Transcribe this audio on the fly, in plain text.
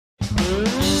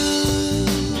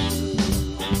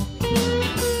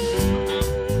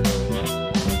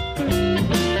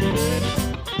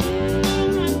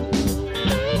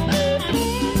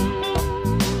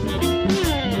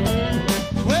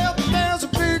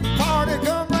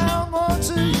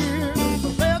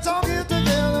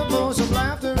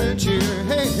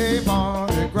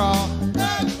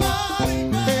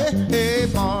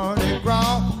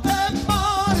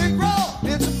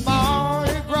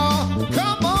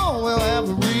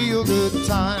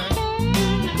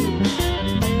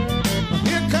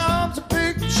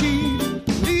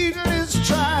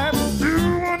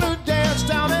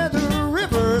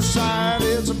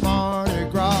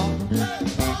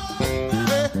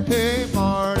Hey,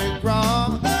 Mardi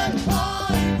Gras. Hey,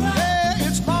 Mardi Gras. Yeah,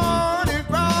 it's Mardi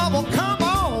Gras. Well, come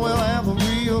on, we'll have a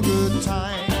real good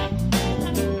time.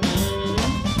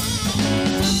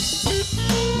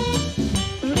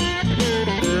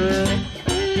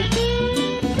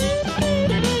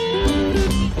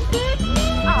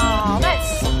 Oh,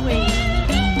 that's sweet.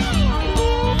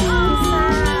 Awesome.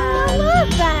 I love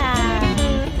that.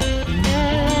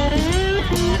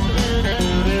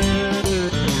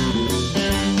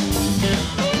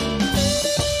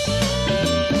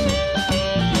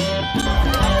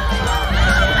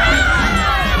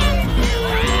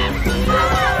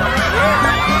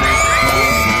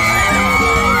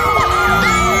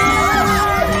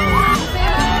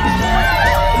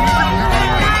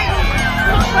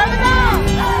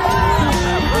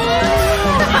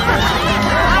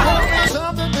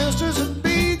 Something misters and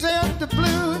beads and the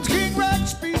blues. King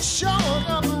Rex be showing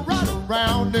up right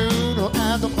around noon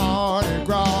at the Mardi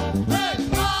Gras. Hey,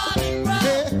 Mardi Gras.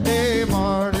 Hey, hey,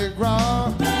 Mardi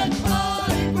Gras. Hey,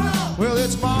 Mardi Gras. Well,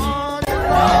 it's Mardi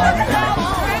Gras. Come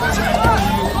on, let's have a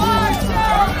real good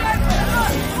time.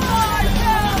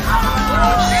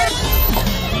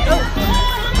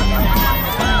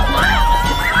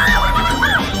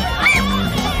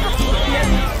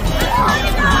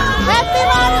 Happy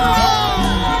Mardi Gras!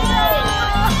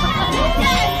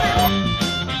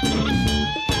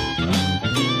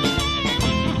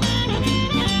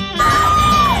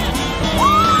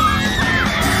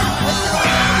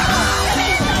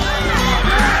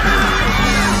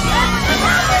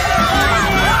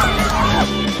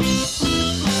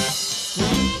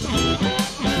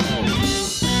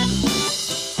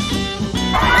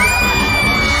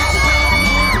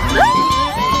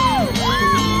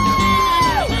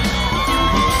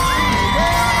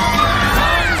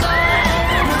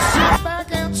 Sit back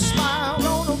and smile.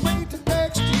 Gonna wait till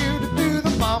next year to do the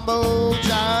mambo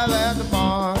jive at the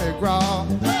Mardi Gras.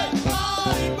 Hey,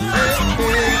 Mardi Gras.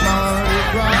 Hey, Mardi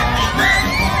Gras.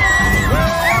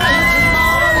 Well, it's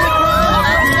Mardi Gras.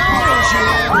 I know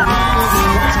she'll have a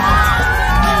real good time.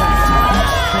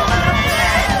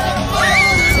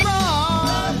 Mardi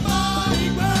Gras. Mardi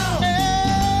Gras.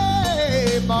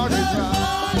 Hey, Mardi Gras.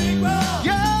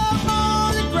 Yeah,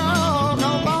 Mardi Gras.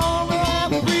 Come on, we'll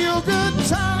have a real good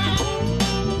time.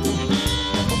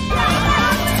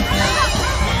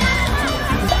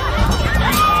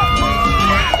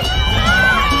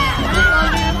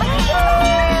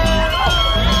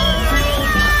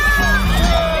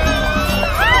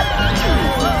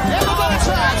 Everybody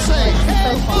try and say,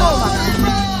 hey, Mardi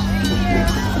Gras.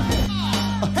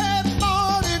 Hey,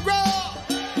 Mardi Gras.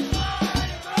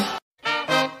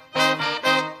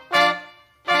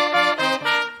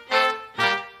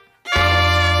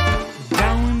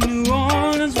 Down in New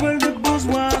Orleans where the blues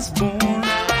was born,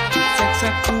 sex a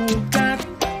cool got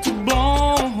to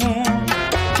blow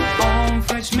on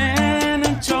Frenchman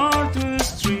and Charter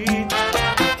Street.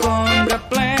 Conga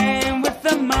playing with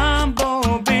the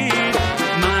mambo beat.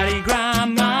 Mardi Gras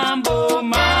mambo,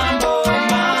 mambo,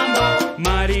 mambo.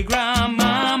 Mardi Gras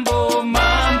mambo,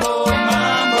 mambo,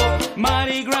 mambo.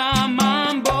 Mardi Gras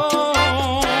mambo.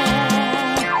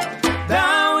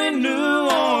 Down in New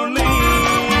Orleans.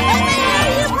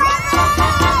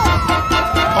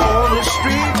 On the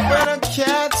street where the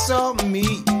cats saw me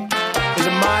is a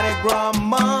Mardi Gras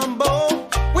mambo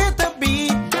with the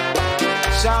beat.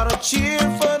 Shout a cheer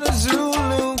for the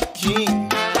Zulu king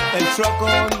and truck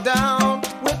on down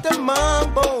with the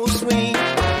mambo swing.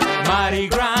 Mardi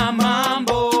Gras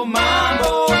mambo,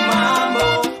 mambo,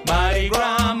 mambo. Mardi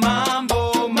Gras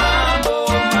mambo, mambo,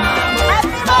 mambo.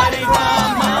 Mardi Gras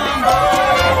mambo.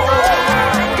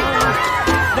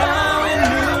 Down in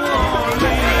New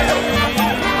Orleans.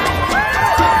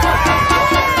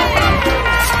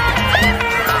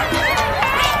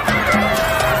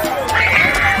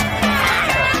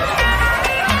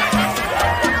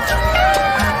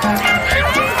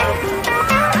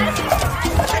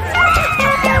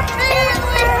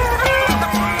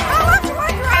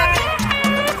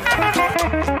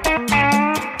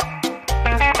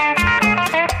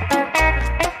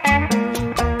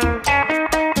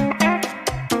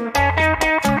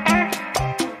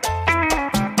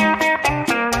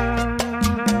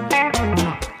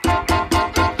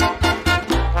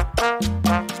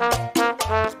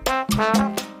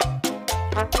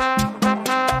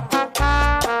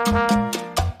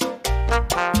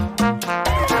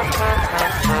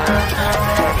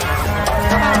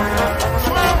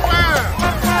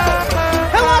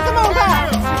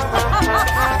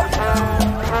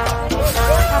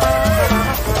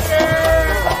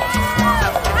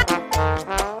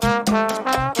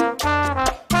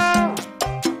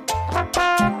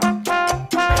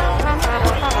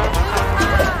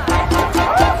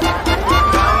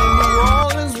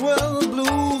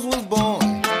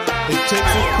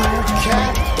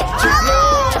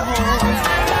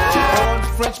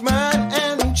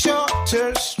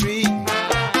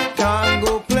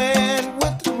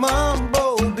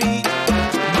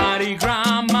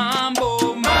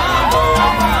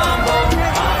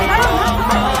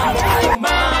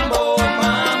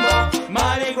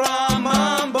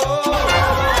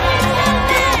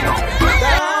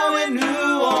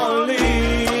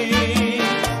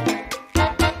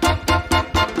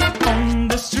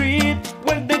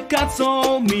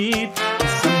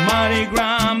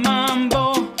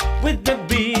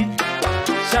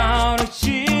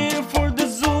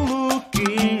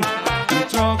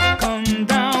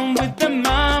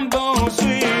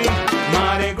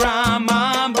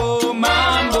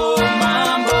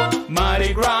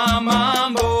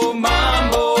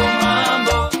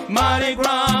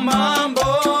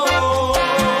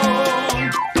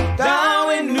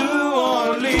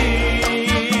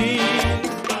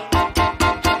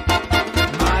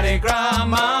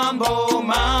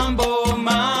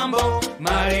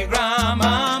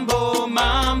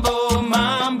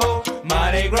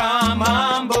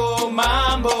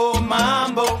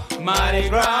 Mardi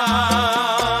Gras.